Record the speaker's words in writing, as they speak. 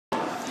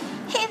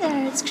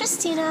there, it's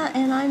Christina,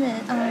 and I'm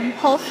at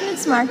Whole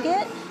Foods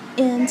Market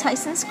in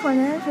Tyson's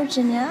Corner,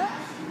 Virginia,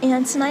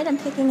 and tonight I'm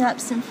picking up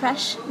some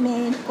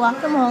fresh-made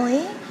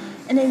guacamole,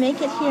 and they make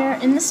it here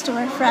in the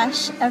store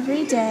fresh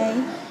every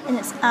day, and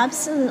it's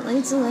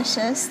absolutely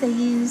delicious. They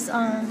use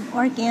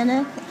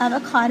organic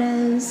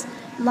avocados,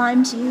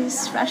 lime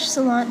juice, fresh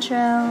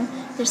cilantro.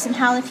 There's some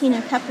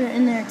jalapeno pepper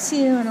in there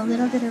too, and a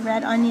little bit of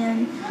red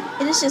onion.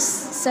 It is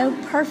just so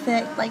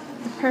perfect, like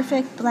the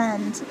perfect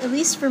blend, at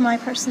least for my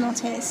personal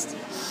taste.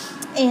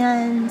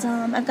 And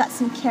I've got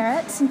some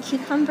carrots and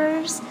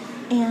cucumbers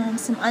and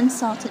some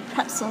unsalted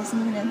pretzels,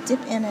 and I'm going to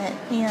dip in it.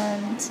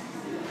 And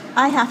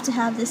I have to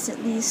have this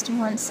at least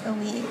once a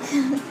week.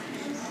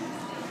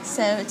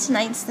 So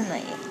tonight's the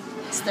night.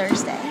 It's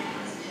Thursday.